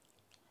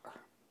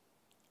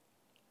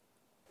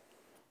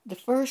The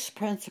first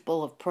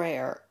principle of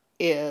prayer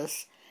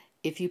is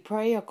if you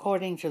pray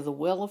according to the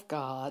will of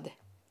God,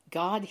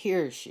 God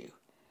hears you.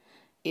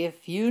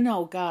 If you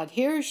know God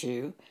hears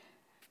you,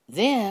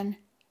 then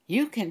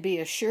you can be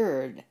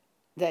assured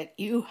that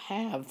you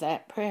have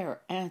that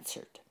prayer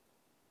answered.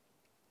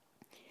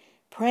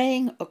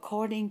 Praying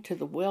according to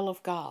the will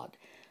of God.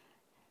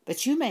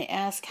 But you may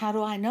ask, how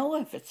do I know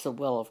if it's the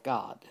will of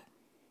God?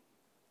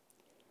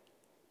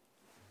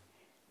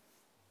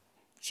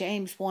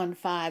 James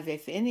 1:5,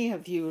 if any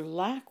of you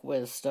lack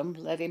wisdom,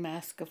 let him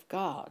ask of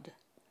God,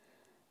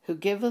 who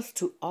giveth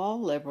to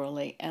all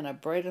liberally and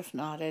upbraideth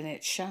not, and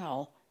it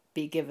shall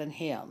be given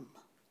him.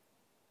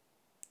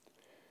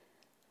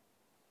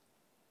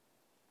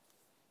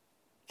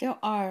 There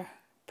are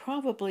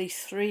probably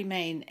three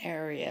main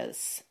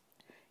areas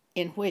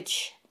in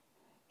which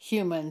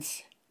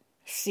humans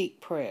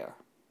seek prayer.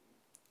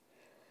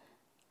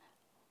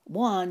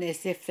 One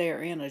is if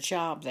they're in a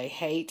job they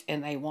hate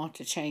and they want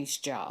to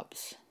change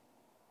jobs.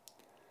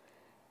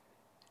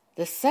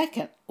 The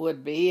second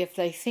would be if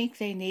they think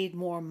they need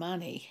more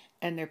money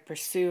and they're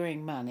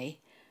pursuing money.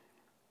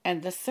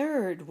 And the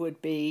third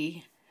would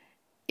be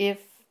if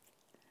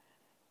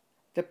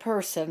the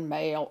person,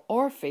 male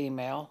or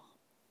female,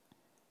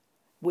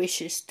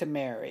 wishes to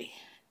marry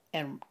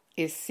and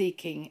is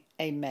seeking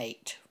a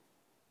mate.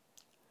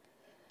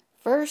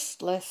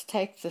 First, let's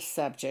take the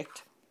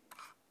subject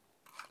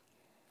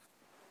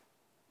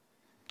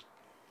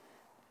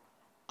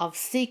of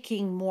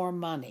seeking more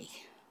money.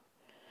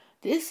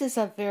 This is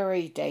a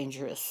very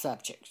dangerous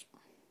subject.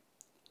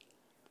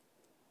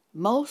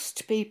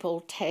 Most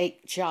people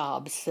take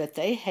jobs that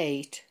they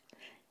hate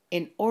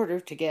in order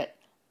to get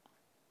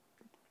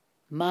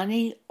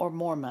money or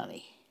more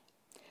money,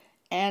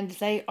 and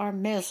they are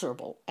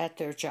miserable at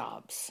their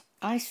jobs.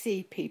 I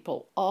see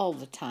people all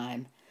the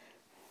time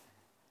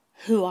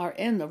who are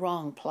in the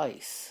wrong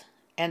place,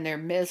 and they're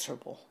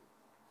miserable.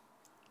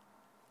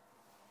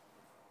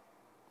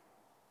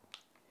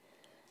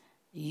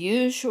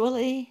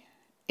 Usually,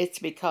 it's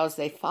because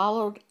they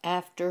followed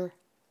after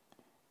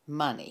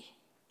money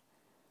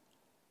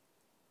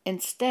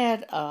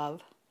instead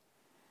of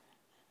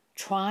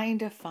trying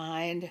to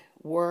find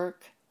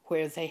work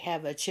where they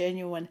have a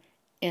genuine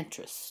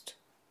interest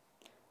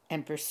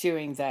and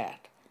pursuing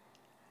that.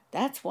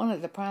 That's one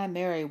of the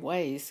primary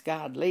ways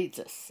God leads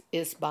us,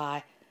 is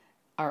by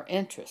our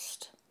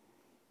interest.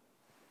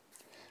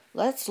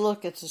 Let's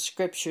look at the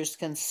scriptures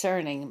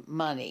concerning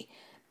money.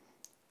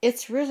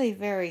 It's really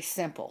very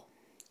simple.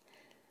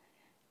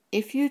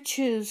 If you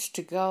choose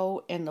to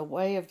go in the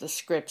way of the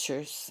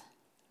scriptures,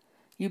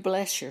 you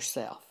bless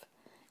yourself.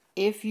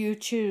 If you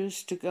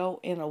choose to go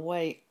in a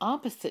way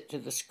opposite to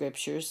the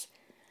scriptures,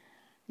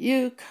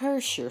 you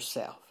curse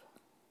yourself.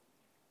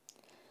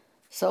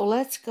 So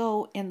let's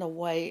go in the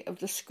way of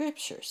the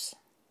scriptures.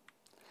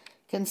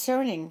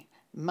 Concerning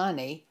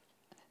money,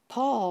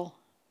 Paul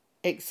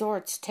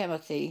exhorts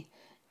Timothy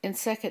in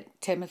 2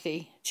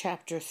 Timothy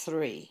chapter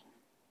 3.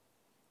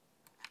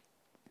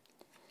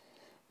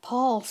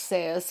 Paul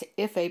says,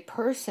 if a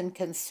person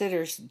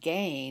considers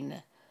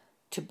gain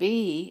to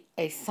be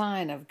a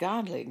sign of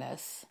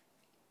godliness,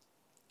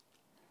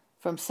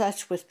 from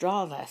such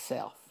withdraw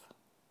thyself.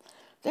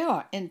 There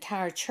are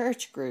entire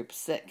church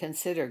groups that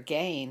consider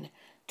gain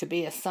to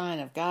be a sign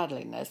of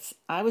godliness.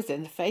 I was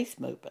in the faith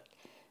movement.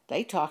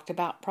 They talked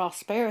about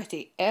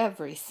prosperity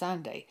every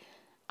Sunday.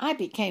 I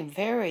became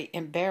very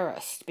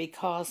embarrassed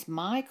because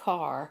my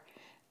car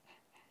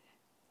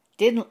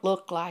didn't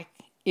look like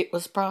it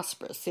was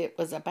prosperous. It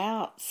was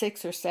about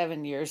 6 or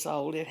 7 years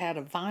old. It had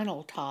a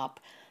vinyl top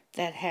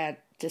that had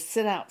to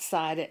sit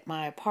outside at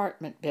my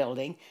apartment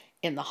building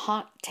in the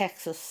hot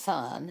Texas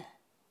sun.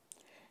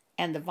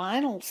 And the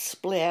vinyl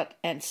split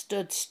and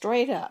stood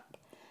straight up.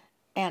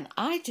 And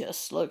I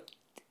just looked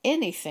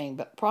anything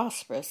but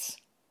prosperous.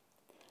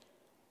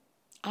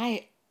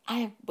 I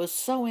was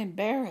so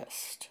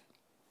embarrassed.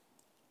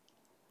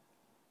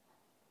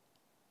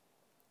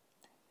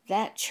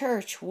 That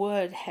church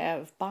would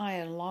have, by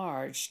and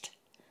large,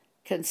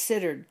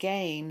 considered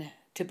gain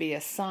to be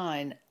a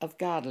sign of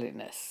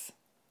godliness.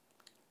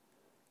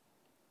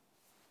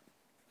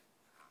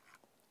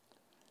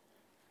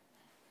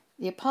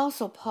 The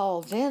Apostle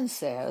Paul then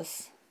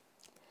says,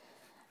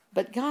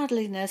 but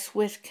godliness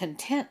with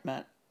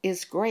contentment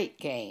is great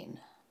gain.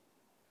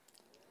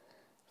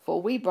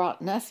 For we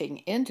brought nothing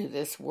into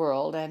this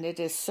world, and it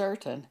is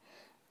certain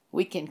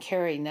we can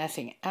carry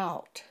nothing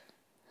out.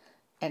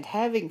 And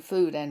having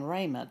food and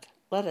raiment,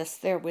 let us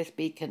therewith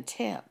be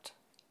content.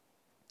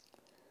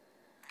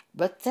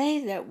 But they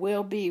that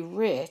will be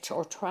rich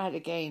or try to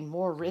gain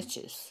more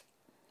riches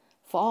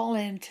fall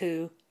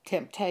into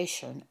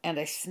temptation and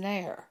a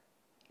snare,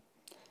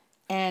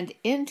 and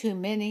into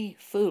many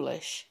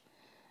foolish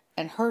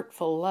and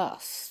hurtful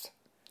lusts,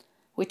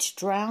 which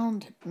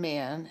drowned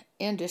men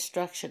in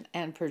destruction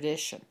and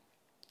perdition.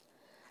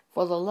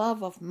 For the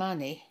love of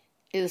money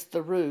is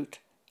the root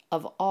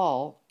of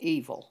all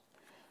evil.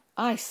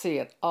 I see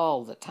it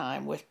all the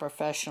time with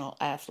professional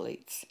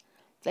athletes.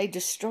 They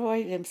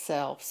destroy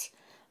themselves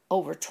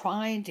over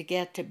trying to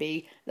get to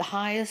be the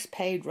highest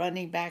paid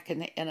running back in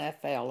the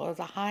NFL or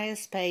the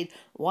highest paid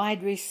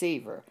wide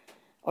receiver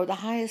or the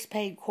highest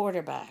paid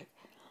quarterback.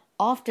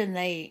 Often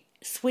they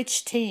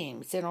switch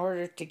teams in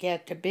order to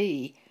get to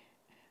be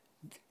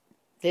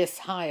this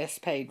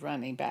highest paid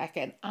running back.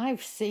 And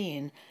I've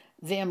seen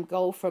them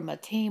go from a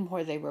team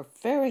where they were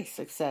very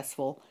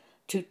successful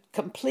to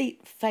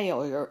complete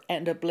failure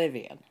and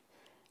oblivion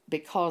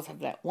because of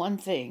that one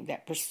thing,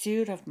 that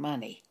pursuit of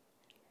money.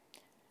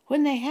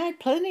 When they had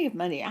plenty of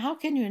money, how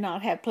can you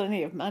not have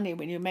plenty of money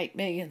when you make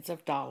millions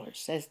of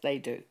dollars, as they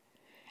do?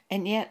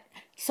 And yet,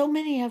 so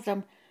many of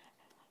them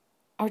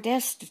are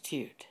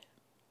destitute.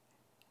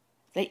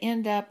 They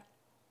end up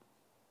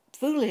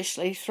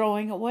foolishly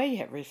throwing away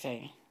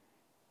everything.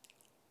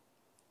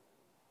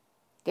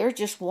 They're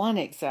just one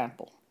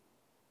example.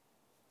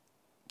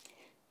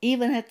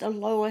 Even at the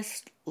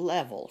lowest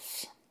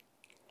levels,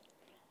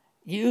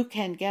 you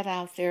can get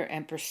out there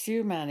and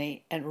pursue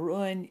money and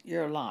ruin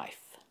your life.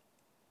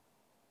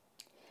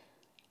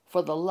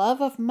 For the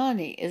love of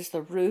money is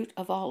the root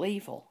of all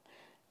evil.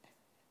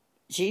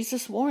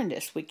 Jesus warned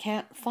us we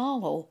can't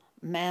follow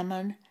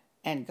mammon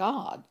and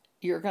God.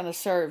 You're going to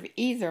serve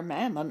either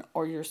mammon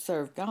or you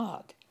serve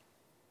God.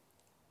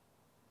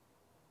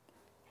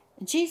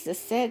 Jesus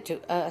said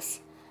to us,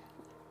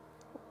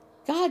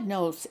 God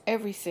knows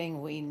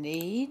everything we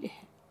need.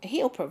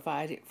 He'll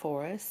provide it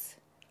for us.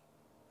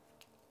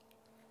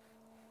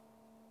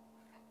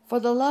 For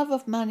the love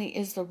of money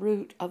is the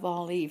root of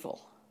all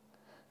evil,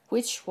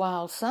 which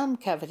while some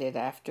coveted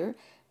after,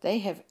 they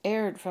have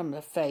erred from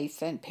the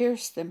faith and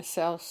pierced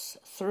themselves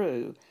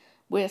through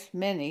with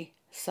many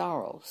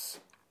sorrows.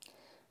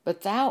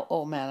 But thou,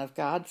 O man of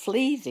God,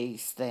 flee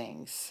these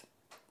things,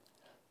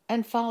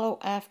 and follow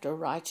after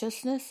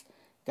righteousness,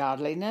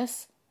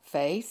 godliness,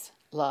 faith,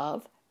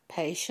 love,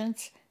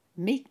 patience,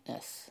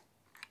 meekness.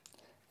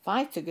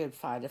 Fight the good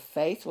fight of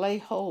faith, lay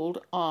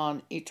hold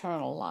on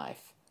eternal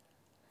life,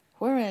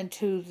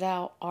 whereunto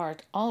thou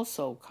art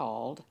also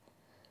called,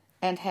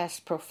 and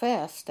hast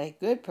professed a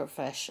good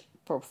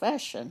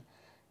profession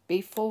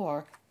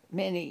before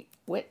many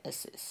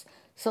witnesses.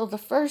 So the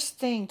first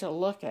thing to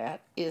look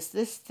at is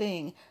this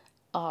thing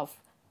of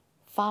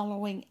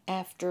following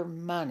after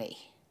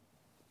money.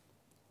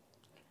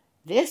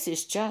 This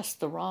is just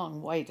the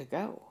wrong way to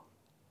go.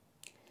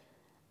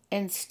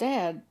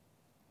 Instead,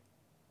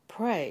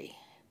 pray,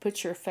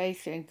 put your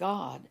faith in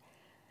God.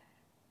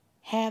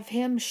 Have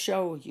Him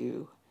show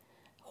you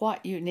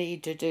what you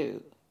need to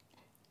do.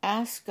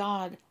 Ask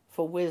God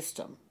for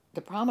wisdom.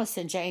 The promise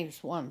in James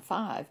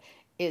 1:5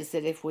 is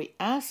that if we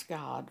ask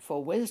God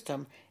for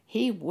wisdom,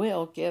 He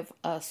will give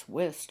us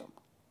wisdom.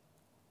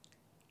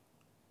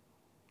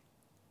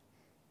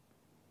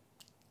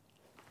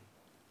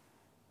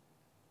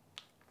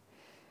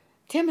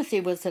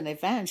 Timothy was an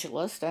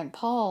evangelist, and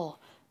Paul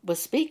was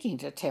speaking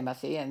to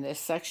Timothy in this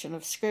section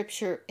of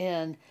Scripture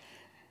in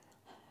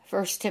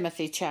 1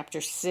 Timothy chapter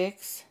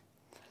 6.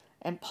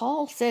 And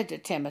Paul said to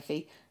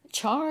Timothy,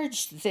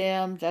 charge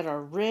them that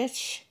are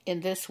rich in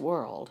this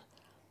world,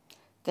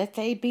 that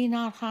they be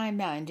not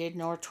high-minded,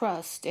 nor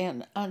trust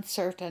in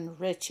uncertain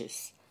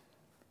riches,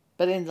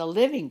 but in the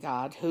living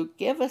God, who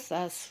giveth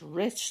us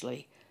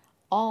richly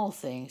all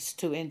things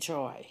to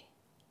enjoy.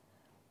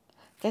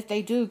 That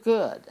they do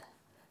good,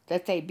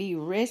 that they be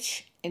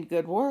rich in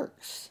good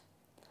works,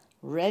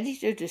 ready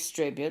to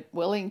distribute,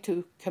 willing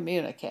to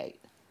communicate,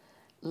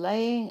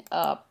 laying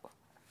up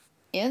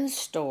in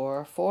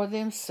store for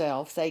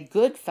themselves a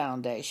good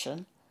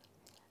foundation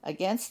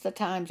against the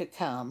time to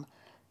come,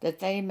 that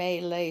they may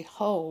lay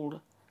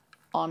hold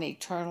on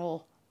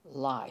eternal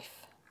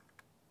life.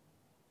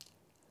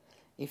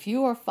 If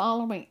you are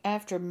following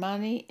after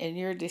money in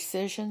your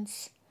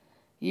decisions,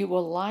 you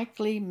will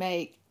likely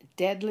make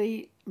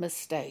deadly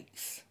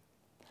mistakes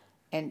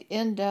and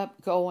end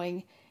up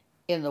going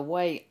in the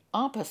way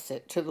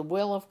opposite to the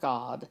will of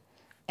God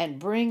and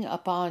bring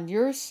upon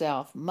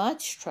yourself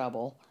much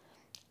trouble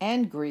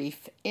and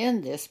grief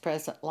in this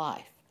present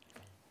life.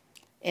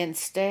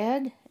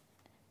 Instead,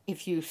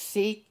 if you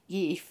seek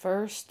ye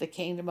first the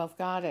kingdom of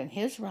God and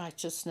His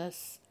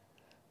righteousness,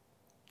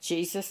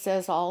 Jesus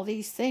says all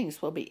these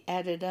things will be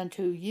added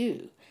unto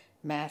you.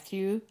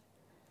 Matthew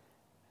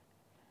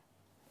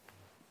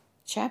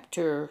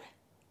chapter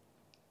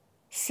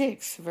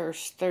 6,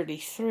 verse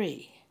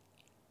 33.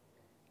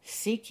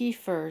 Seek ye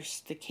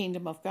first the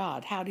kingdom of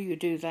God. How do you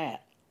do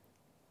that?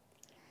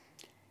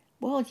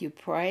 Well, you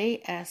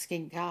pray,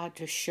 asking God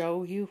to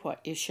show you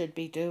what you should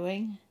be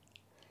doing.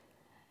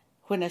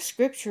 When a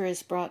scripture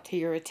is brought to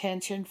your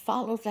attention,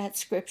 follow that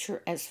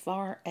scripture as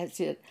far as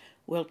it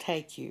will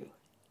take you.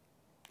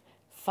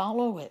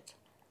 Follow it.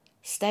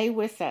 Stay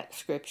with that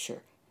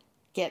scripture.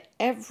 Get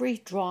every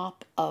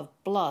drop of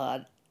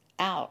blood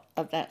out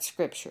of that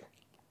scripture.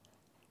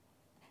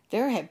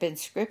 There have been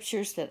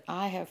scriptures that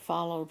I have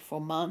followed for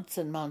months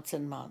and months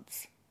and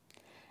months.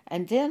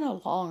 And then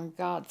along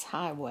God's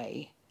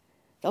highway,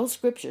 those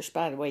scriptures,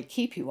 by the way,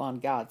 keep you on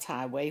God's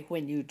highway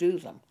when you do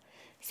them.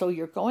 So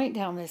you're going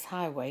down this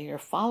highway, you're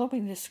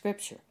following this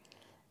scripture.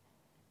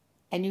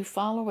 and you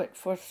follow it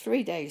for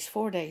 3 days,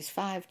 4 days,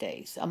 5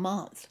 days, a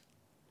month.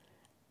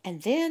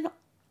 And then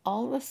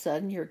all of a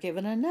sudden you're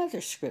given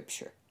another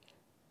scripture.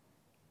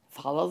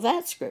 Follow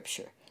that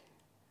scripture.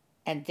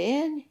 And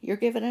then you're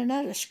given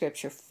another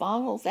scripture.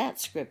 Follow that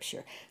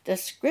scripture. The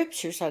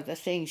scriptures are the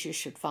things you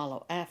should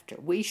follow after.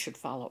 We should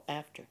follow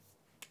after.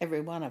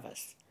 Every one of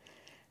us.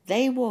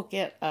 They will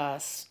get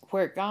us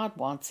where God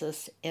wants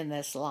us in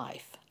this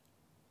life.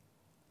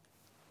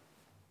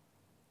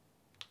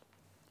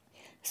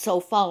 So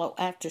follow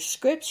after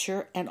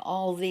scripture, and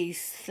all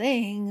these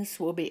things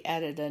will be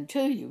added unto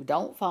you.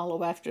 Don't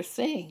follow after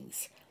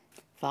things.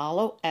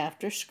 Follow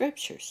after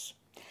scriptures.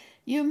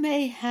 You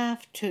may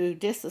have to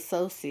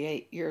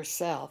disassociate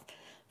yourself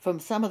from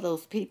some of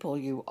those people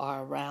you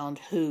are around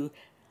who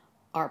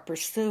are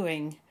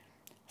pursuing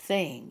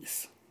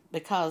things,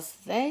 because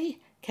they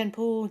can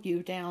pull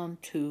you down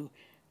to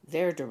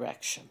their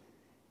direction.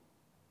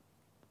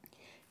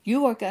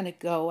 You are going to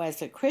go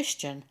as a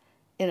Christian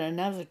in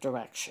another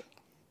direction.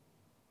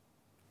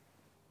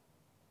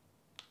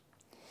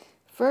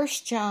 1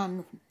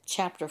 John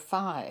chapter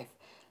 5,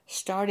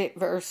 start at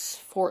verse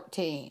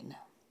 14.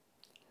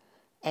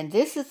 And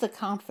this is the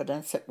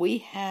confidence that we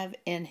have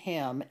in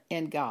him,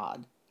 in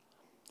God,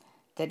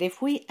 that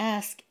if we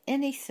ask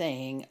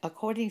anything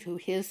according to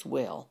his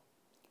will,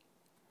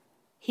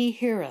 he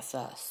heareth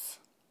us.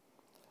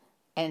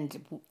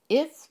 And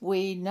if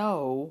we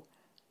know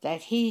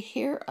that he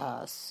hear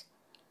us,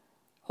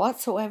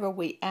 whatsoever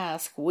we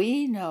ask,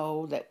 we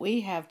know that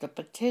we have the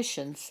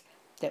petitions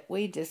that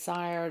we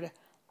desired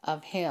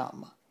of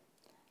him,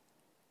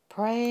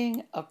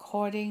 praying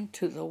according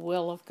to the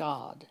will of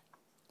God.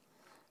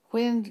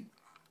 When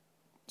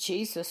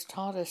Jesus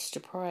taught us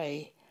to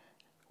pray,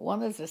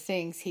 one of the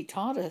things he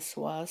taught us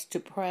was to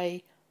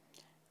pray,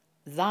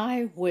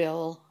 thy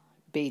will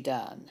be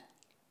done.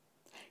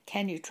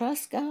 Can you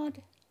trust God?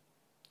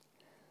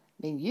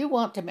 I mean, you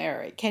want to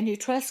marry. Can you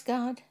trust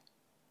God?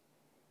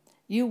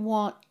 You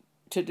want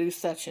to do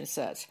such and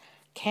such.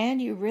 Can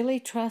you really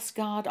trust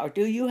God, or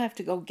do you have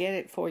to go get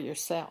it for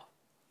yourself?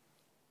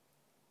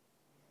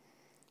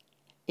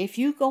 If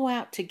you go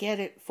out to get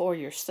it for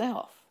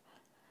yourself,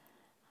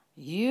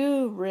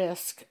 you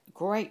risk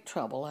great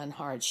trouble and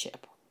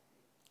hardship.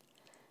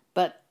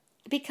 But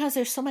because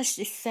there's so much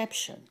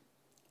deception.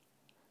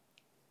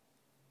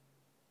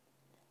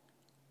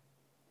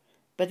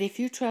 But if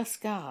you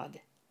trust God,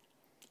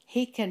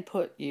 he can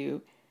put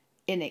you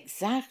in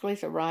exactly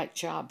the right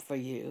job for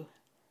you.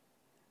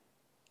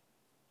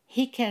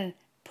 He can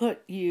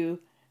put you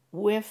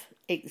with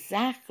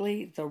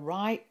exactly the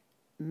right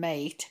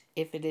mate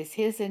if it is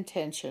his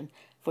intention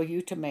for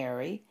you to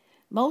marry.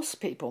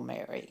 Most people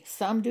marry.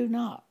 Some do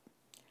not.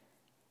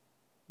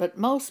 But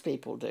most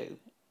people do.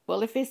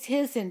 Well, if it's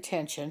his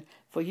intention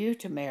for you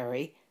to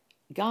marry,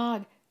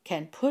 God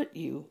can put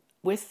you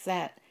with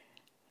that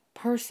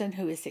person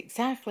who is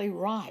exactly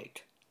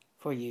right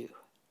for you,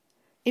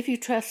 if you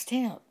trust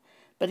him.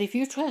 But if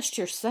you trust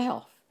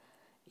yourself,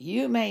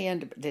 you may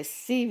end up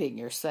deceiving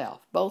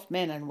yourself, both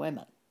men and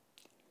women.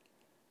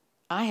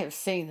 I have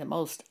seen the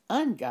most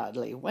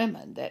ungodly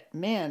women that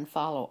men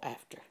follow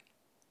after,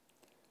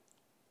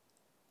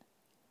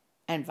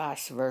 and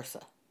vice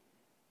versa.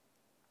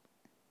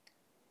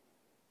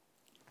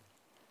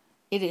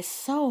 It is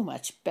so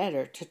much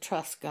better to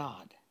trust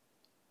God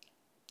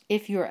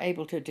if you're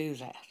able to do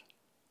that.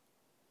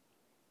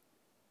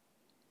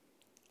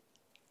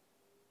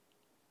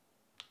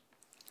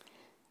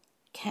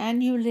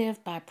 Can you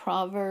live by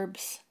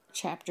Proverbs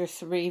chapter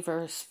 3,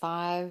 verse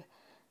 5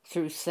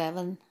 through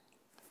 7?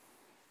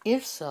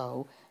 If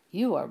so,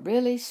 you are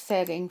really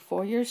setting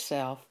for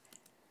yourself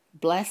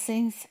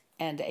blessings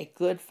and a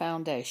good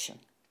foundation.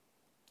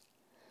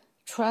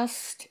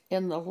 Trust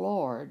in the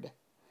Lord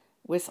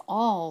with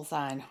all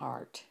thine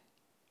heart,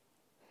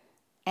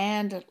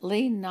 and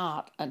lean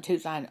not unto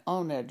thine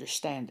own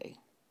understanding.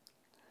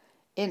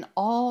 In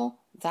all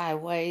thy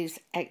ways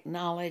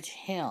acknowledge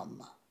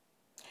him,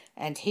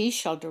 and he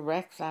shall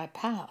direct thy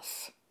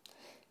paths.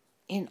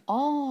 In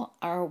all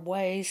our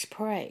ways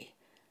pray.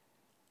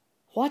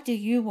 What do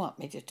you want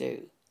me to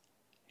do?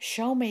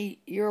 Show me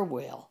your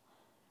will.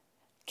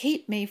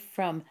 Keep me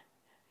from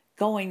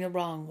going the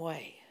wrong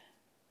way.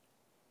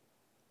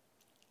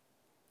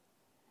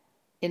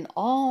 In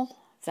all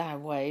thy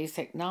ways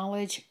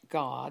acknowledge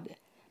God,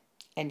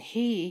 and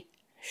he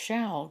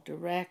shall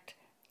direct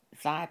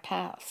thy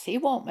paths. He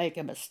won't make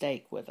a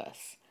mistake with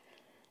us.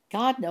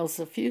 God knows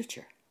the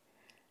future.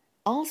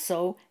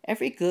 Also,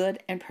 every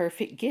good and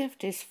perfect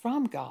gift is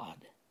from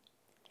God.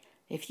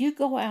 If you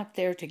go out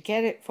there to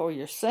get it for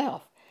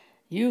yourself,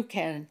 you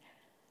can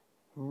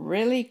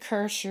really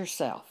curse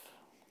yourself.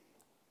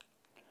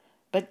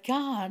 But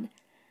God,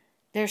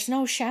 there's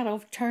no shadow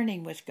of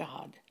turning with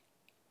God.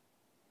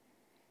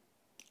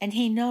 And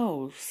he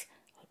knows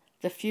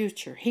the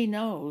future. He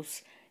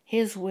knows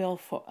his will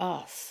for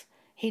us.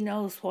 He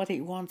knows what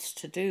he wants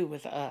to do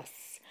with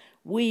us.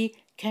 We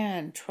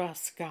can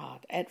trust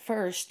God. At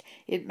first,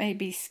 it may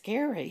be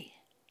scary,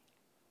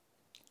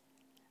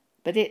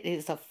 but it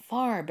is a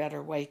far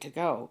better way to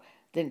go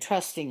than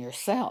trusting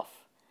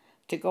yourself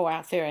to go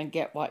out there and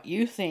get what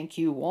you think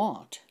you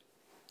want.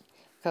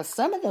 Because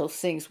some of those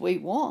things we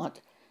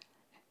want,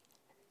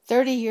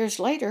 30 years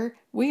later,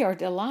 we are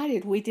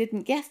delighted we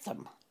didn't get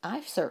them.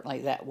 I'm certainly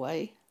that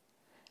way.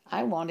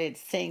 I wanted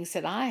things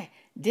that I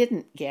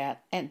didn't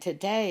get, and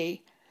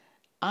today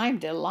I'm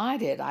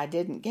delighted I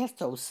didn't get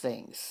those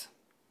things.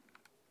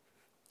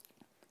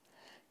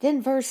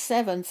 Then verse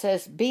 7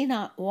 says, "Be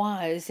not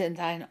wise in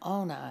thine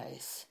own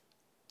eyes.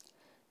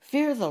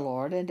 Fear the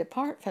Lord and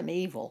depart from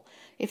evil."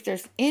 If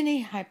there's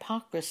any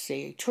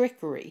hypocrisy,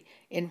 trickery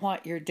in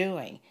what you're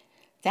doing,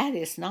 that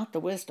is not the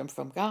wisdom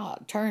from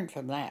God. Turn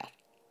from that.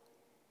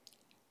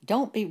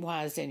 Don't be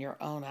wise in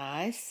your own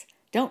eyes.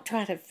 Don't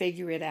try to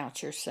figure it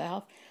out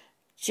yourself.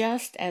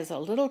 Just as a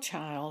little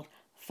child,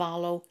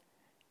 follow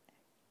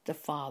the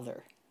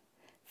Father.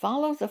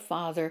 Follow the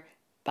Father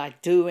by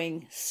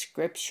doing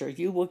Scripture.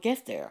 You will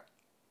get there.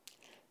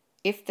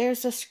 If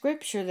there's a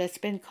Scripture that's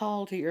been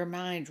called to your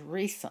mind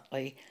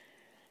recently,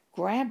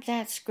 grab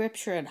that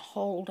Scripture and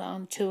hold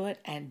on to it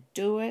and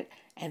do it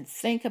and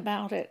think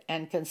about it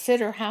and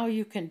consider how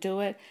you can do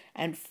it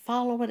and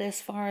follow it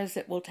as far as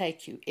it will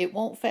take you. It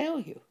won't fail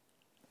you.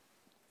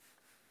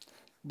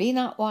 Be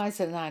not wise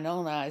in thine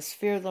own eyes.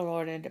 Fear the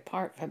Lord and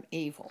depart from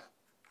evil.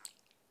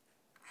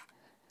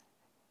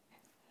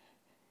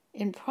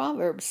 In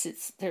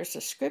Proverbs, there's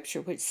a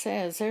scripture which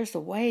says, "There's a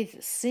way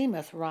that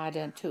seemeth right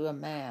unto a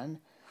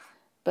man,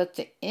 but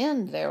the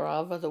end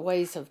thereof are the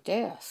ways of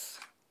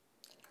death."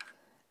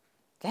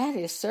 That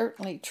is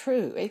certainly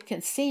true. It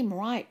can seem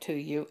right to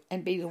you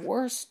and be the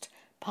worst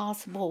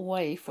possible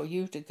way for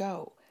you to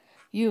go.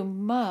 You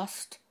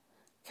must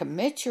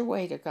commit your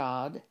way to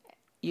God.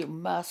 You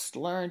must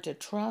learn to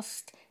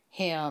trust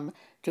Him,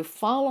 to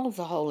follow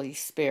the Holy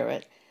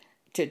Spirit,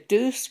 to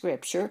do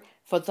Scripture,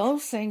 for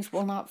those things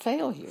will not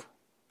fail you.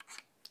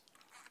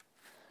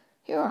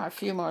 Here are a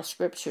few more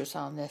scriptures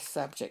on this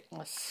subject.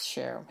 Let's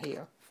share them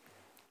here.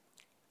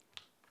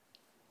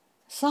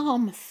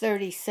 Psalm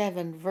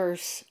 37,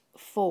 verse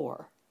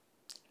 4.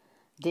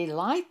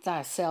 "Delight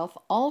thyself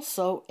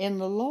also in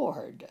the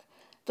Lord."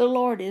 The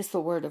Lord is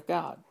the Word of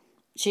God.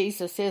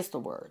 Jesus is the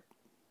Word.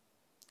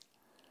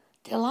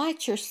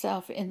 Delight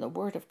yourself in the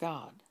Word of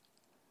God.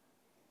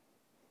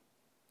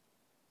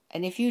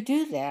 And if you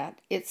do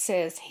that, it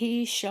says,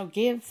 "He shall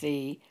give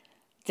thee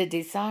the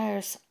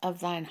desires of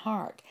thine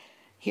heart."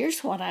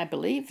 Here's what I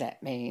believe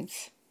that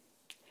means.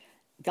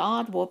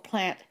 God will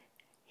plant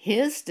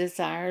His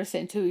desires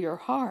into your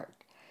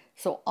heart.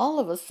 So all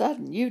of a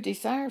sudden you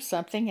desire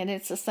something, and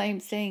it's the same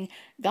thing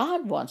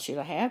God wants you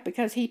to have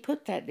because He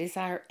put that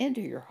desire into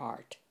your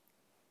heart.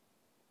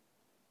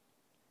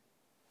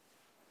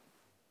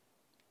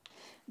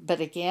 But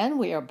again,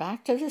 we are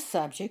back to the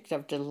subject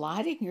of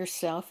delighting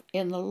yourself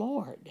in the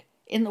Lord,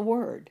 in the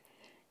Word,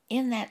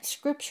 in that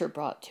Scripture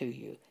brought to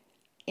you,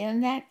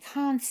 in that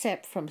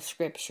concept from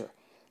Scripture.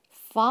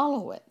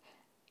 Follow it,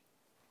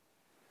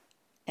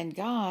 and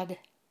God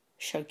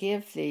shall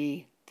give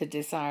thee the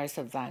desires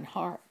of thine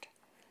heart.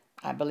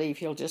 I believe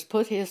He'll just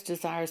put His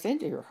desires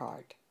into your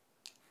heart.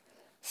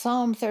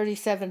 Psalm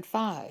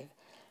 37:5.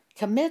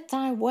 "Commit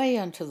thy way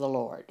unto the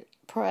Lord."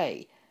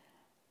 Pray.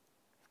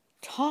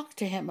 Talk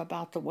to Him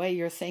about the way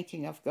you're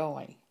thinking of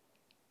going.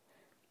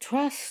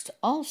 Trust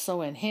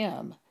also in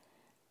Him,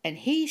 and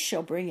He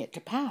shall bring it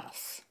to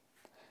pass.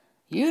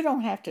 You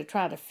don't have to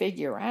try to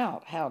figure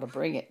out how to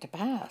bring it to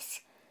pass.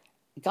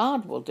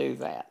 God will do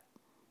that.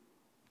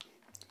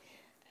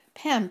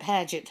 Pam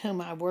Paget,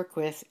 whom I work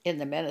with in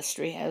the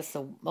ministry, has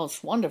the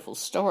most wonderful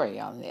story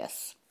on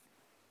this.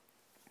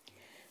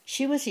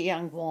 She was a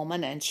young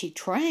woman, and she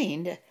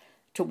trained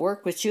to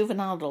work with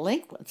juvenile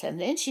delinquents,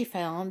 and then she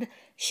found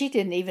she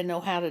didn't even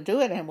know how to do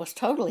it and was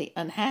totally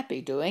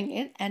unhappy doing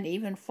it and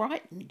even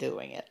frightened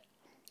doing it.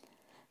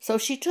 So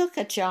she took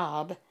a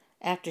job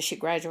after she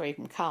graduated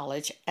from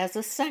college as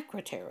a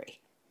secretary.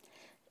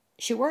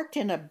 She worked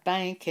in a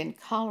bank in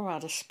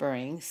Colorado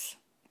Springs.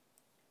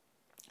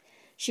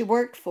 She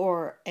worked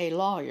for a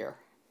lawyer.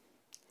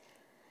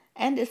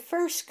 And the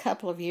first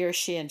couple of years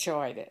she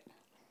enjoyed it.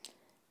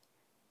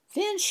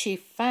 Then she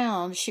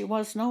found she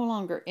was no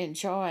longer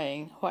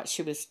enjoying what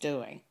she was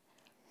doing.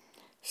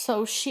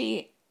 So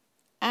she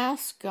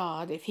asked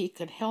God if He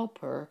could help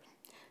her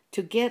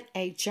to get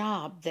a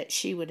job that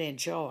she would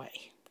enjoy.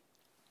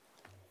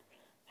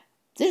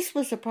 This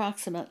was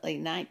approximately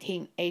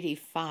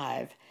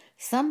 1985.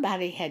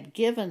 Somebody had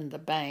given the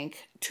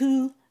bank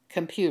 2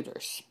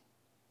 computers.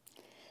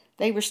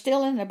 They were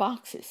still in their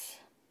boxes.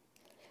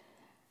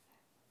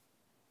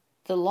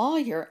 The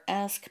lawyer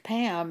asked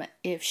Pam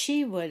if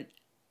she would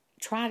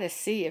try to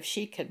see if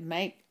she could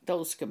make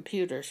those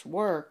computers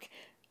work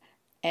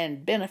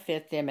and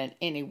benefit them in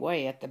any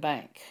way at the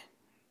bank.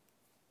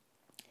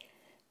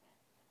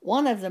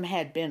 One of them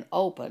had been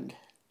opened,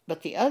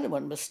 but the other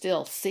one was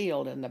still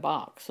sealed in the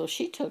box. So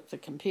she took the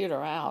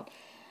computer out.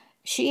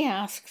 She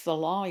asked the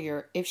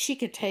lawyer if she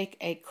could take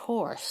a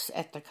course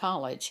at the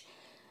college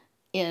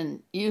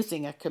in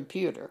using a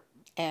computer,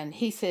 and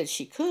he said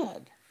she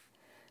could.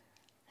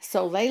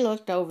 So they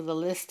looked over the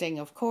listing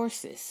of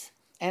courses.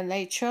 and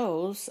they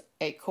chose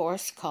a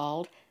course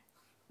called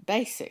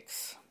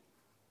Basics.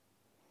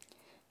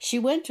 She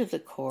went to the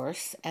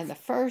course, and the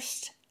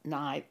first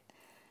night,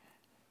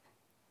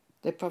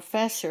 the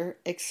professor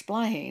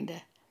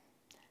explained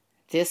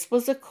this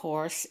was a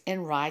course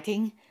in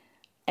writing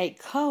a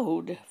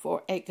code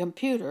for a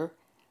computer,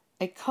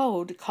 a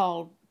code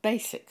called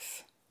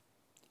Basics.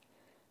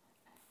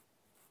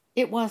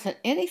 It wasn't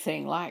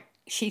anything like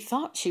she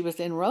thought she was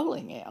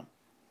enrolling in.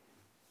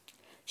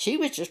 She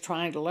was just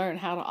trying to learn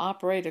how to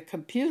operate a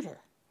computer.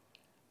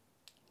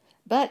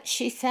 But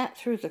she sat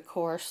through the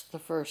course the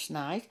first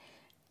night,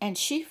 and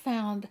she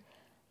found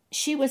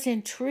she was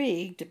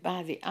intrigued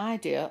by the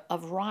idea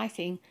of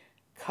writing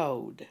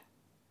code.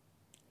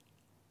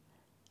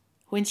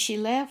 When she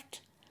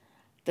left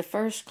the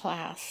first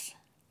class,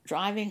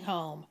 driving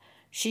home,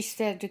 she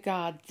said to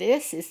God,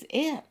 "This is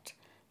it.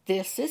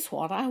 This is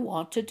what I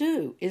want to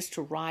do, is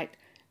to write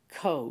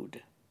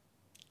code."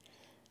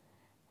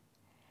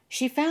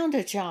 She found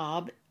a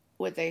job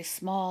with a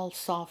small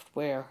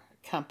software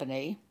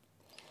company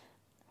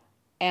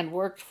and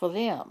worked for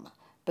them.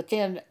 But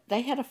then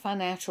they had a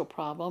financial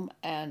problem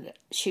and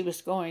she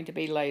was going to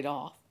be laid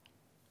off.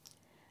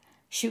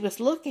 She was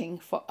looking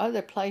for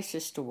other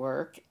places to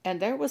work, and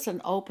there was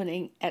an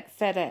opening at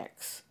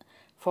FedEx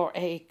for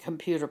a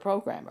computer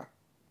programmer.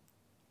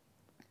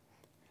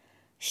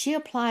 She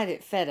applied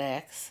at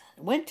FedEx,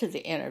 went to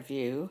the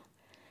interview.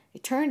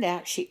 It turned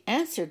out she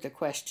answered the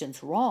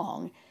questions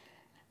wrong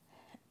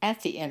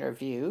at the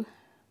interview.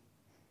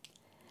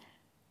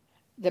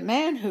 The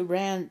man who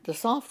ran the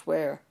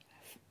software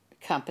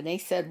company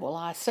said, "Well,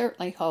 I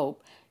certainly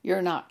hope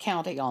you're not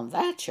counting on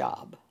that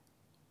job,"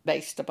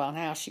 based upon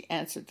how she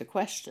answered the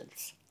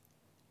questions.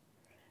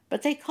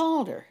 But they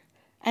called her,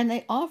 and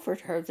they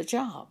offered her the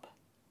job.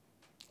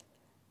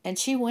 And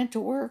she went to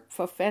work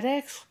for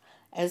FedEx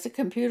as a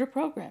computer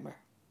programmer.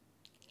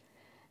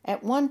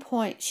 At one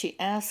point, she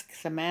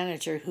asked the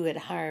manager who had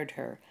hired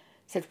her,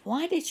 said,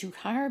 "Why did you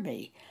hire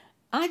me?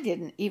 I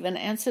didn't even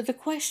answer the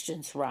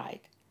questions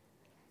right."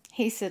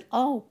 He said,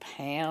 "Oh,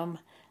 Pam,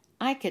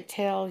 I could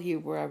tell you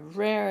were a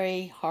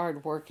very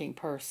hard-working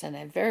person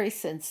and very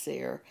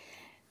sincere,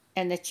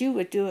 and that you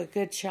would do a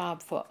good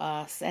job for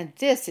us, and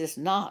this is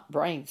not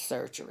brain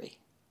surgery."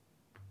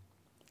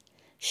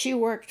 She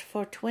worked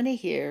for 20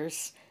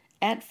 years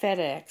at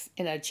FedEx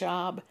in a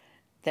job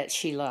that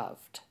she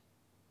loved.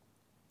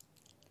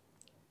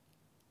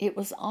 It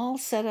was all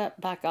set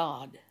up by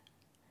God.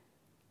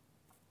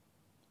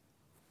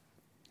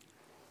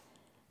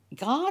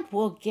 God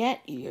will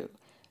get you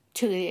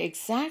to the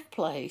exact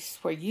place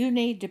where you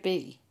need to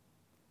be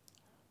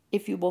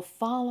if you will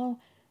follow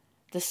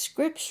the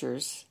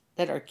scriptures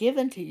that are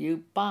given to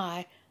you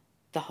by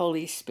the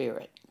Holy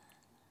Spirit.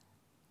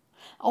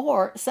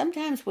 Or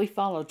sometimes we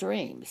follow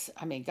dreams.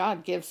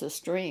 God gives us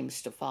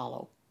dreams to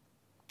follow.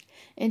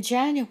 In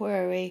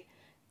January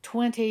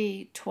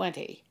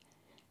 2020,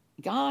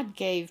 God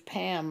gave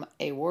Pam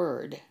a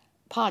word,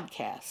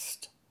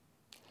 podcast.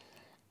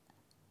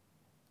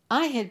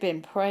 I had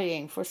been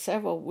praying for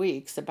several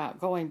weeks about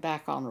going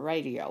back on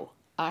radio.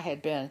 I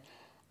had been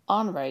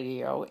on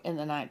radio in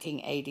the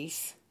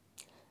 1980s,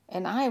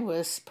 and I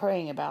was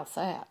praying about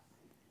that.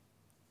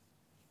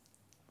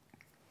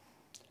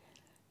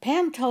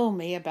 Pam told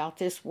me about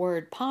this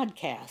word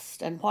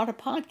podcast and what a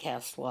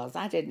podcast was.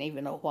 I didn't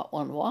even know what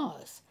one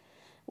was.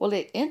 Well,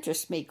 it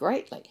interests me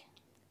greatly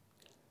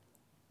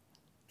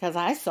because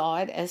I saw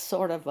it as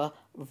sort of a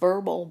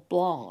verbal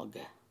blog.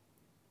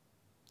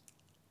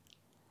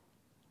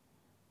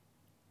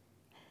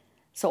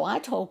 So I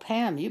told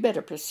Pam, "You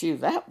better pursue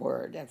that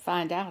word and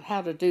find out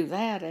how to do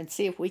that and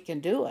see if we can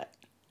do it."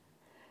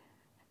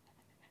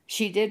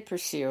 She did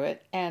pursue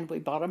it, and we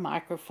bought a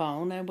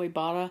microphone, and we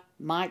bought a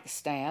mic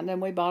stand, and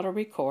we bought a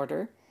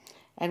recorder,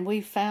 and we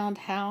found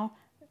how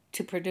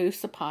to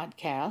produce a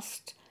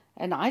podcast,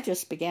 and I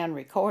just began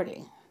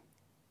recording.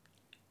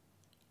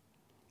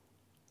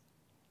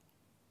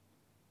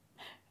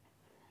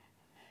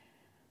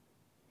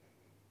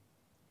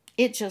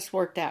 It just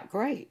worked out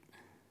great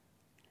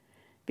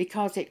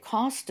because it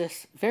cost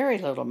us very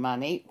little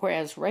money,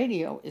 whereas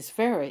radio is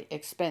very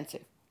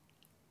expensive.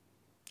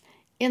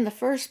 In the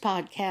first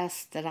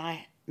podcast that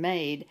I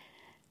made,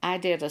 I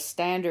did a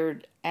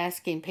standard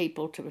asking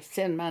people to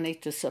send money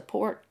to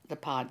support the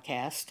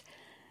podcast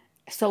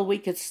so we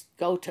could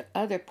go to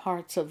other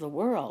parts of the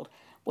world.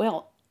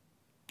 Well,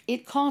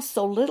 it cost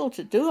so little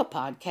to do a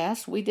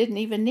podcast, we didn't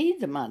even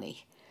need the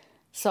money.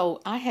 So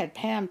I had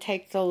Pam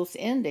take those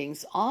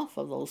endings off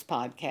of those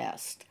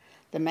podcasts.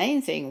 The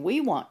main thing we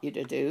want you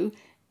to do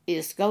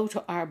is go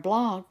to our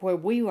blog where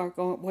we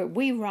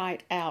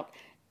write out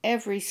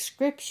every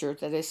scripture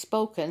that is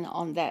spoken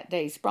on that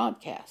day's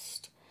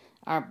broadcast.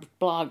 Our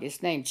blog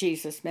is named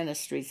Jesus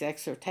Ministries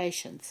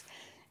Exhortations.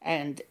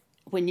 And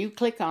when you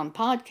click on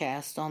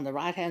podcast on the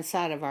right-hand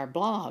side of our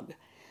blog,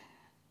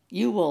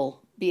 you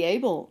will be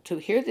able to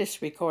hear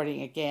this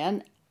recording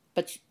again,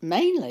 but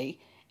mainly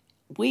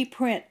we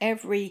print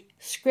every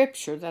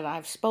scripture that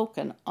I've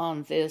spoken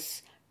on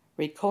this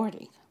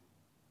recording.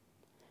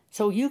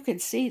 so you can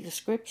see the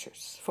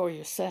scriptures for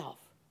yourself.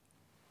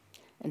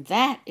 And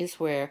that is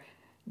where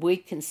we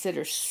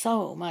consider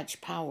so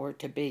much power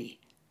to be,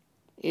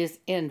 is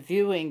in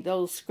viewing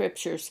those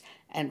scriptures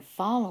and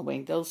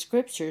following those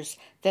scriptures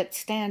that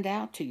stand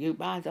out to you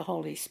by the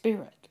Holy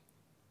Spirit.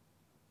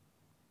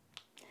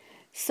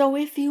 So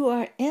if you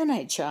are in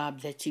a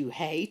job that you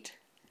hate,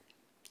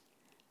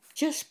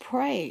 just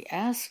pray,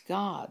 ask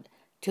God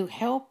to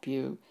help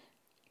you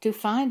to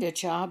find a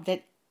job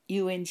that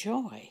you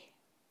enjoy.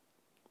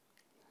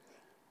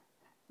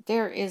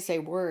 There is a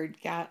word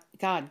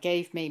God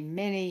gave me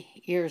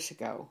many years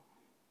ago.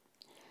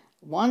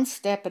 One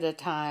step at a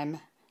time,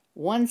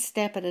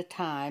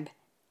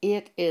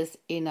 it is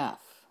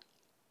enough.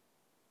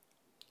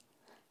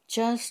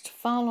 Just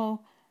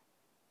follow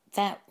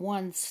that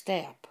one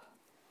step.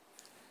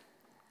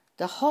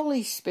 The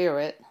Holy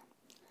Spirit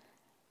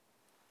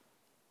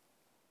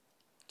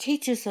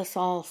teaches us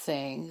all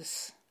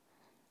things.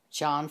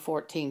 John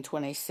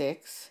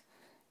 14:26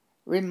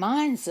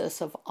 reminds us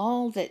of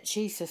all that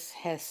Jesus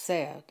has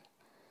said.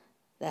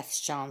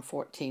 That's John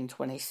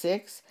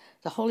 14:26.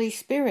 The Holy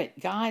Spirit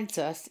guides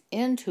us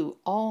into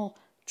all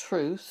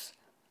truth.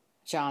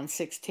 John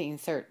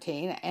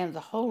 16:13. And the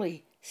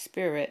Holy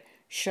Spirit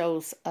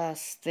shows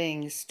us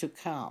things to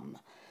come.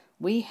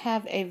 We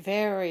have a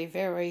very,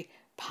 very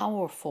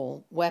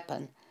powerful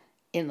weapon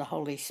in the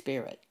Holy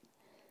Spirit.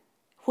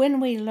 When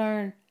we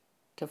learn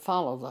to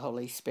follow the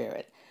Holy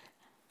Spirit,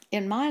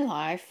 in my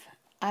life,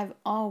 I've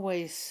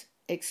always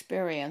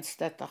experienced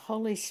that the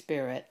Holy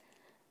Spirit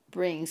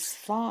brings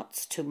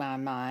thoughts to my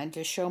mind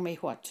to show me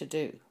what to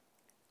do.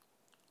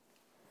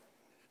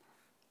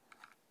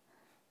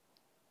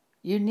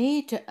 You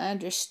need to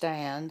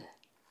understand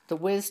the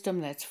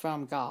wisdom that's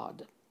from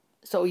God,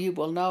 so you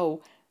will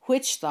know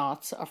which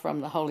thoughts are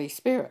from the Holy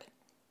Spirit.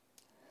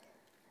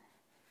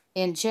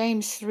 In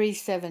James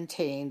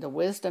 3:17, the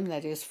wisdom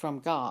that is from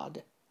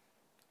God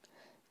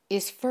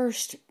is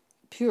first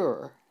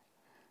pure,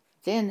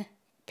 then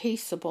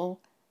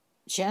peaceable,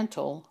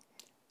 gentle,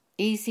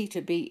 easy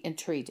to be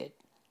entreated,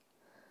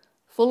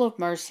 full of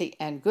mercy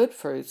and good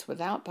fruits,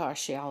 without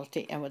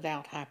partiality and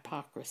without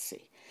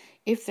hypocrisy.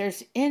 If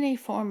there's any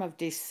form of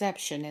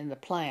deception in the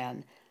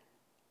plan,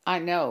 I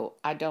know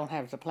I don't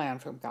have the plan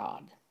from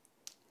God.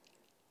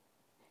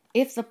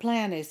 If the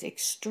plan is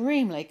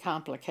extremely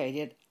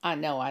complicated, I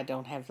know I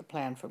don't have the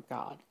plan from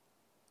God.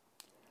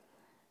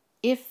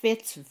 If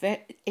it's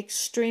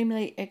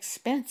extremely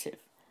expensive,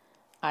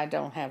 I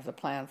don't have the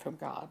plan from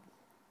God.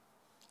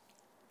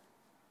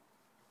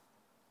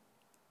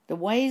 The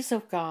ways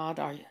of God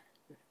are,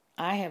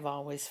 I have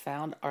always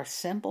found, are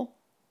simple,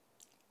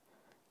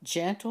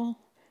 gentle,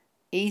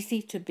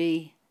 easy to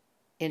be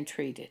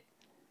entreated.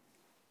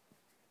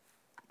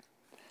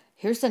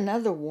 Here's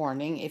another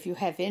warning. If you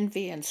have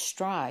envy and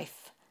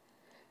strife,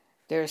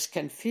 there's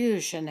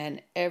confusion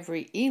and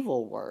every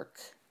evil work.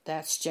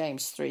 That's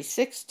James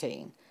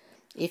 3:16.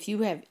 If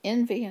you have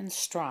envy and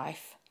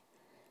strife,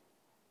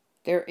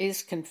 there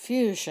is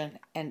confusion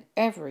and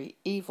every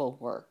evil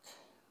work.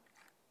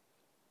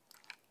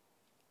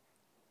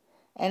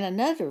 And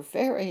another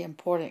very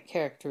important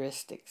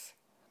characteristic.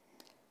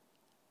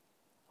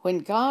 When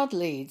God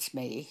leads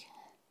me,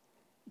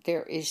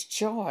 there is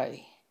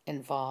joy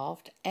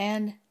involved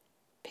and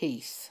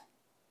peace.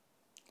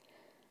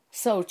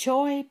 So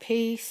joy,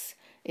 peace,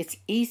 it's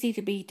easy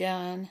to be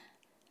done.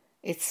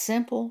 It's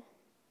simple.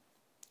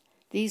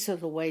 These are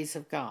the ways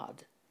of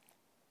God.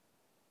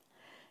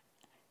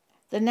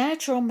 The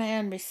natural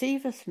man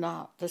receiveth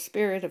not the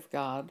Spirit of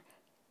God,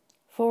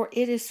 for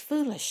it is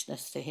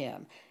foolishness to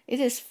him. It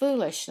is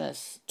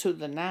foolishness to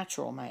the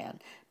natural man.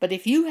 But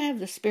if you have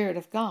the Spirit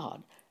of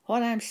God,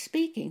 what I'm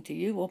speaking to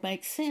you will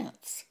make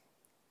sense.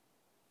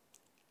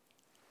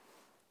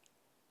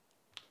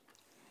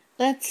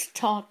 Let's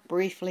talk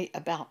briefly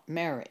about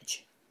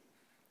marriage.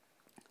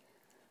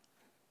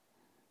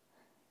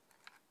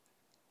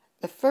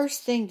 The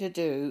first thing to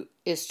do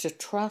is to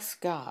trust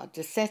God,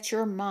 to set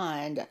your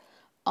mind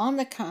on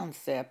the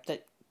concept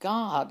that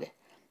God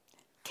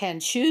can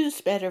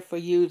choose better for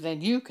you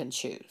than you can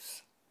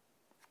choose.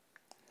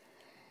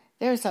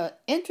 There's an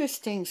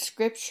interesting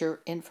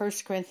scripture in 1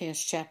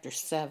 Corinthians chapter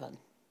 7.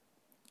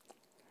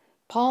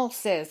 Paul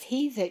says,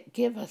 He that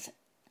giveth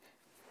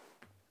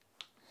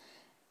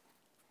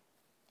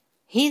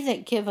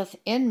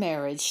in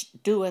marriage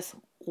doeth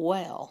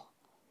well,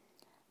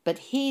 but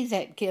he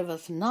that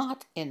giveth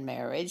not in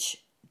marriage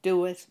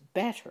doeth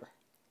better.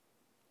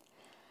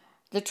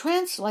 The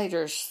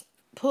translators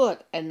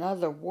put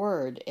another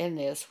word in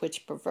this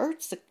which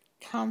perverts the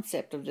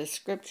concept of this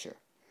scripture.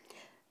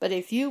 But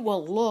if you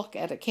will look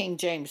at a King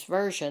James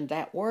Version,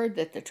 that word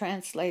that the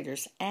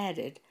translators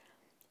added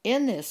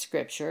in this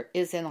scripture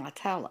is in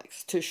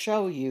italics to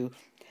show you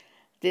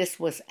this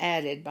was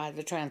added by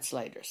the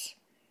translators.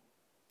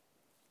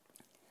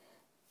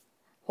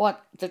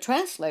 What the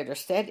translator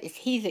said is,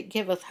 He that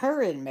giveth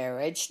her in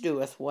marriage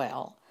doeth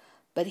well,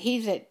 but he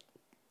that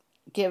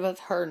giveth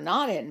her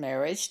not in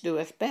marriage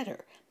doeth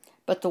better.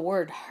 But the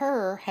word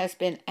her has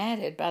been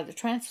added by the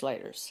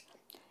translators.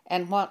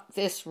 And what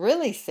this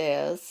really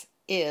says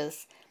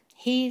is,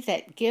 he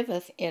that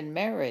giveth in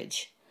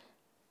marriage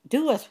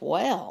doeth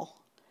well,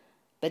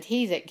 but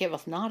he that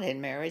giveth not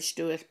in marriage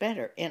doeth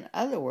better. In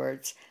other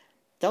words,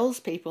 those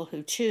people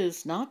who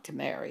choose not to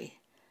marry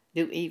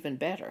do even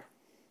better,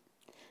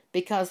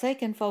 because they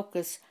can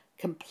focus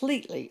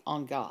completely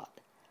on God.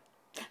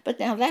 But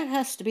now that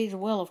has to be the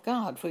will of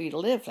God for you to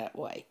live that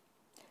way.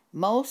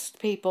 Most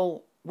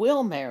people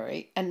will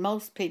marry, and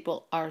most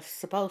people are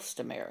supposed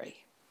to marry.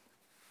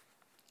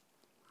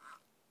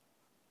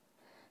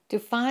 To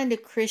find a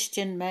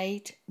Christian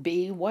mate,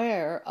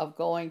 beware of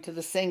going to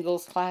the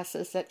singles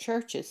classes at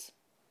churches.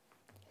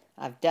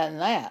 I've done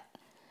that.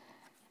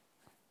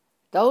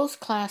 Those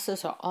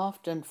classes are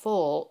often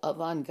full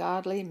of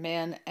ungodly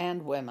men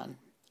and women.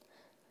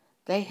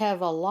 They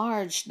have a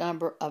large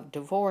number of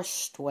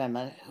divorced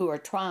women who are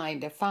trying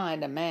to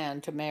find a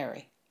man to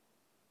marry.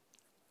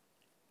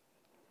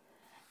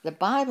 The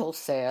Bible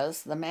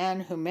says the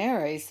man who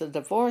marries the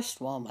divorced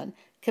woman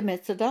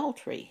commits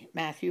adultery,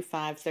 Matthew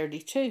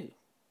 5:32.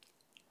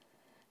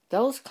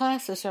 Those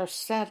classes are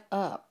set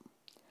up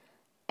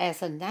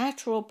as a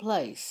natural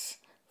place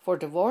for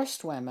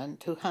divorced women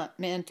to hunt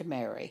men to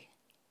marry.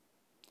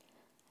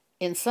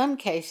 In some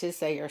cases,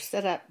 they are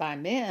set up by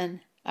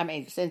men.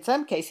 In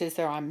some cases,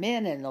 there are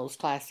men in those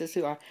classes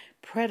who are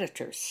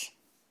predators.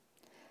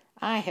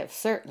 I have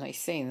certainly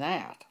seen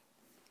that.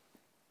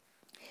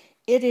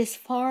 It is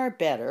far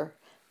better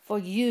for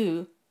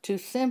you to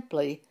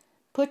simply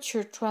put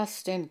your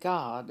trust in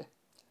God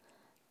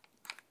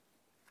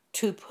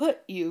to put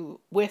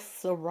you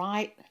with the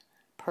right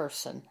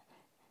person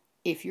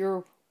if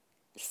you're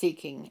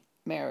seeking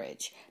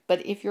marriage.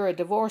 But if you're a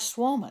divorced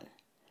woman,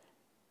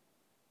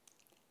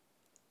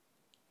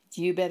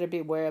 you better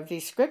beware of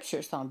these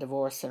scriptures on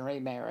divorce and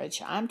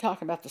remarriage. I'm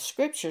talking about the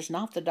scriptures,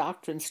 not the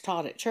doctrines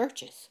taught at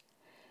churches.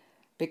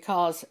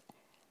 Because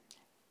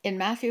in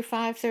Matthew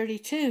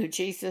 5:32,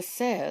 Jesus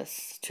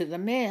says to the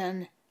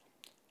men,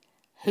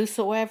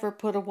 whosoever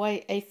put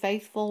away a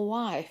faithful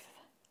wife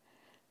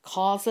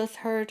causeth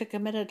her to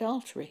commit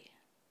adultery.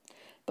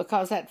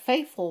 Because that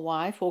faithful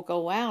wife will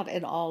go out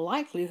in all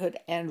likelihood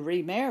and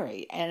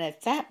remarry. And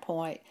at that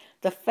point,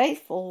 the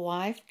faithful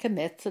wife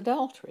commits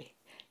adultery.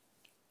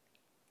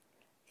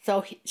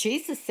 So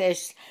Jesus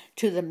says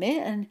to the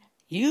men,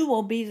 you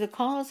will be the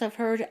cause of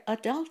her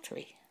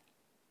adultery.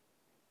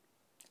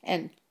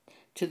 And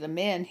to the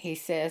men he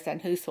says,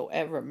 and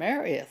whosoever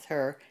marrieth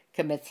her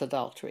commits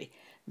adultery.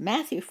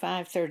 Matthew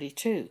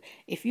 5:32.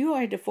 If you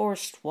are a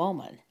divorced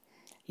woman,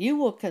 you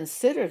will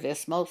consider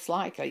this most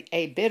likely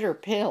a bitter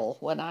pill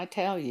when I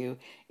tell you,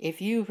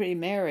 if you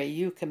remarry,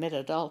 you commit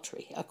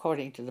adultery,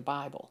 according to the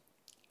Bible.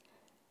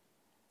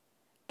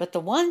 But the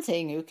one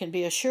thing you can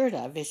be assured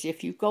of is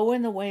if you go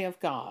in the way of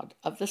God,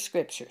 of the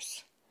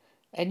Scriptures,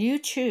 and you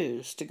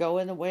choose to go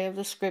in the way of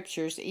the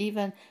Scriptures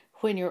even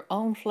when your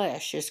own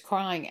flesh is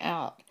crying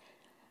out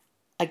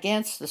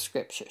against the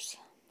Scriptures.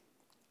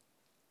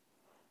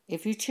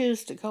 If you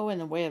choose to go in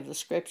the way of the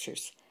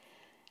Scriptures,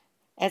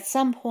 at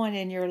some point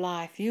in your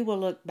life you will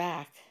look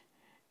back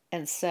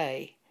and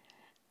say,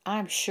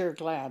 I'm sure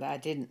glad I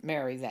didn't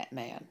marry that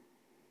man.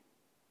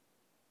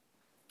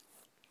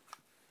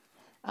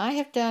 I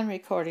have done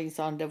recordings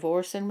on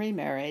divorce and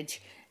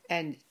remarriage,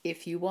 and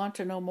if you want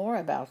to know more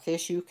about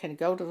this, you can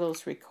go to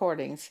those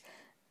recordings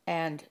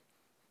and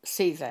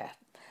see that.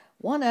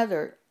 One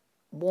other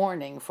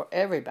warning for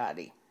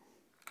everybody.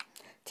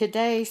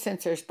 Today,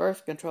 since there's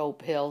birth control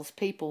pills,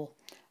 people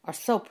are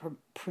so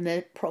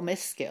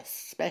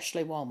promiscuous,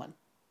 especially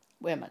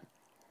women,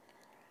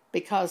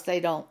 because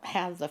they don't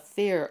have the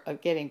fear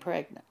of getting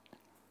pregnant.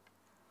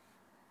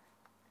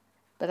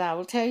 But I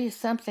will tell you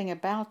something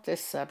about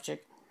this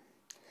subject.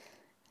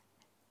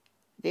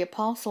 The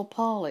Apostle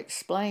Paul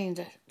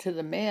explained to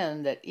the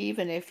men that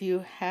even if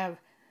you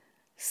have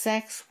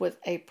sex with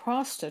a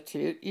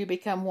prostitute, you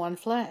become one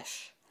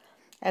flesh.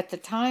 At the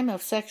time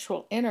of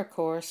sexual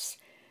intercourse,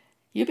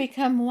 you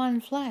become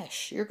one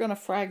flesh. You're going to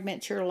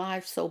fragment your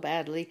life so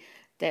badly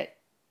that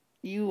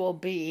you will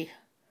be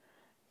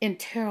in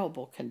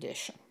terrible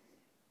condition.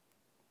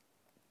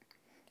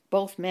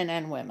 Both men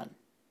and women.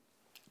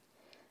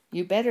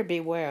 You better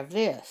beware of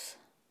this.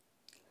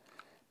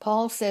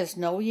 Paul says,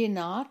 know ye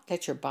not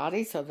that your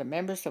bodies are the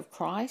members of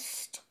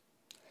Christ?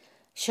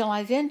 Shall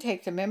I then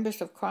take the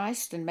members of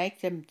Christ and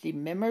make them the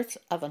members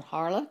of an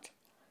harlot?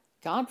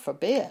 God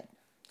forbid.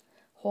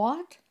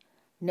 What?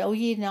 Know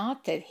ye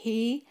not that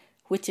he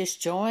which is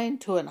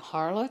joined to an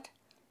harlot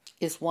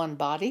is one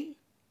body?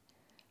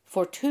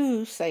 For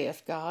two,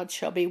 saith God,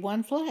 shall be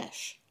one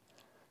flesh.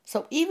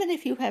 So even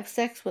if you have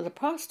sex with a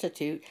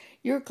prostitute,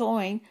 you're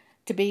going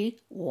to be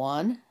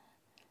one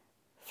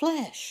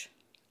flesh.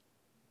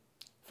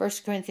 1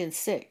 Corinthians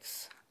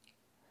 6.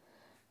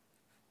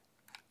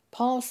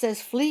 Paul says,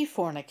 flee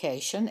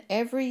fornication.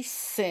 Every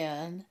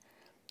sin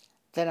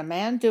that a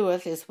man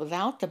doeth is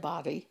without the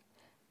body,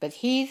 but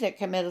he that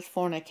committeth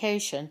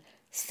fornication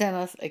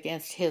sinneth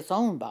against his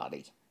own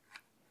body.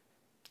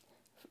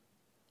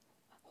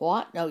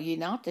 What? Know ye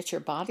not that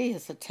your body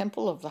is a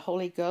temple of the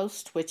Holy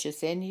Ghost which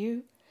is in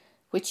you,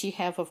 which ye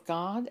have of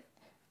God,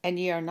 and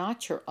ye are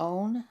not your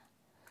own,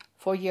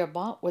 for ye are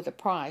bought with a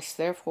price.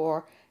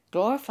 Therefore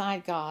glorify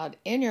God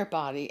in your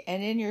body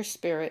and in your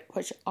spirit,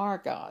 which are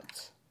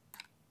God's.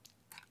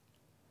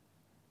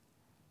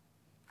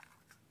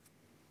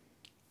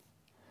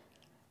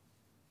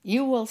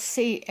 You will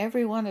see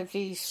every one of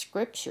these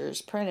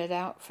scriptures printed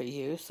out for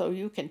you so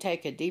you can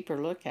take a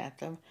deeper look at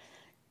them.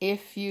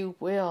 If you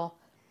will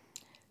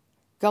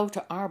go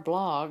to our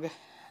blog,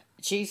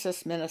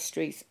 Jesus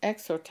Ministries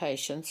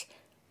Exhortations,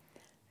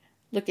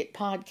 look at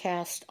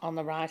podcast on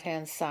the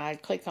right-hand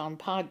side, click on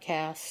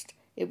podcast.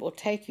 It will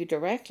take you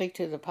directly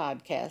to the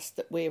podcast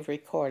that we have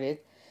recorded,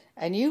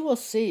 and you will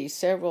see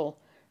several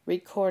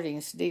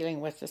recordings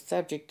dealing with the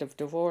subject of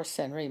divorce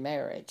and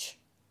remarriage.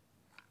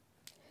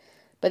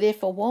 But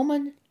if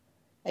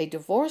a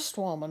divorced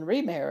woman,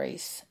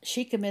 remarries,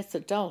 she commits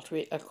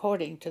adultery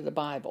according to the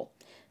Bible.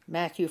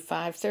 Matthew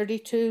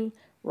 5:32,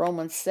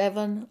 Romans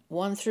 7,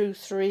 1 through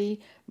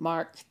 3,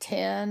 Mark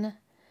 10,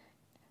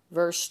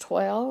 verse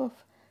 12,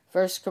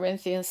 1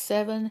 Corinthians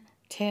 7,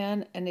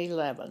 10, and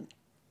 11.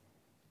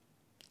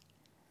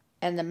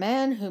 And the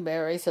man who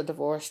marries a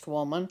divorced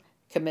woman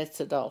commits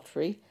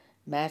adultery.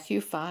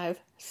 Matthew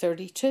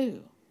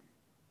 5:32.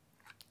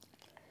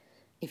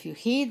 If you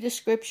heed the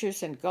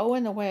Scriptures and go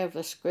in the way of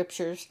the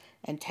Scriptures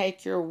and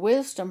take your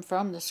wisdom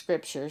from the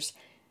Scriptures,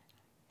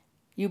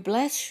 you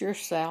bless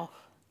yourself.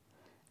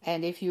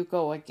 And if you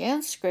go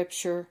against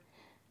Scripture,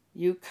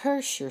 you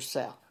curse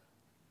yourself.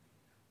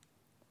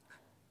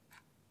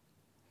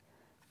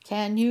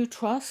 Can you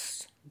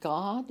trust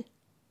God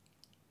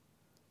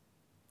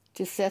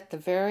to set the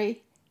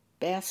very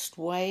best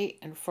way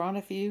in front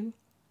of you,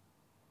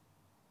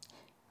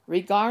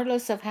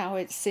 regardless of how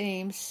it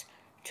seems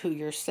to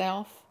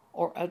yourself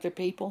or other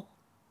people?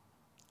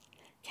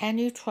 Can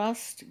you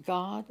trust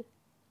God?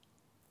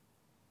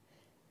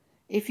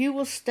 If you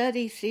will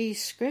study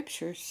these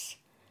scriptures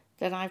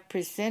that I've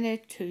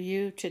presented to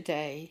you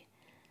today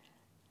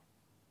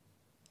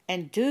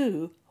and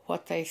do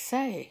what they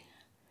say,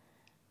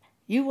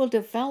 you will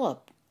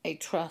develop a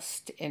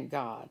trust in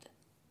God.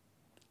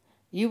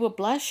 You will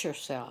bless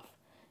yourself.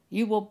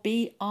 You will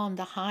be on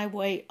the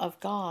highway of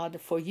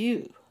God for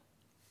you.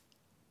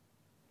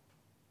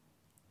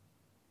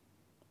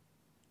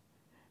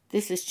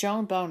 This is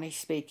Joan Boney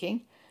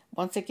speaking.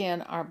 Once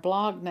again, our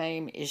blog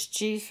name is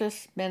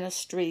Jesus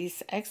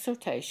Ministries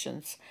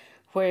Exhortations,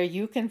 where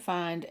you can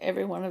find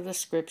every one of the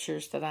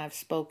scriptures that I've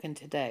spoken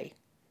today.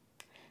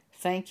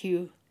 Thank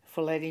you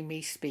for letting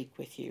me speak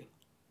with you.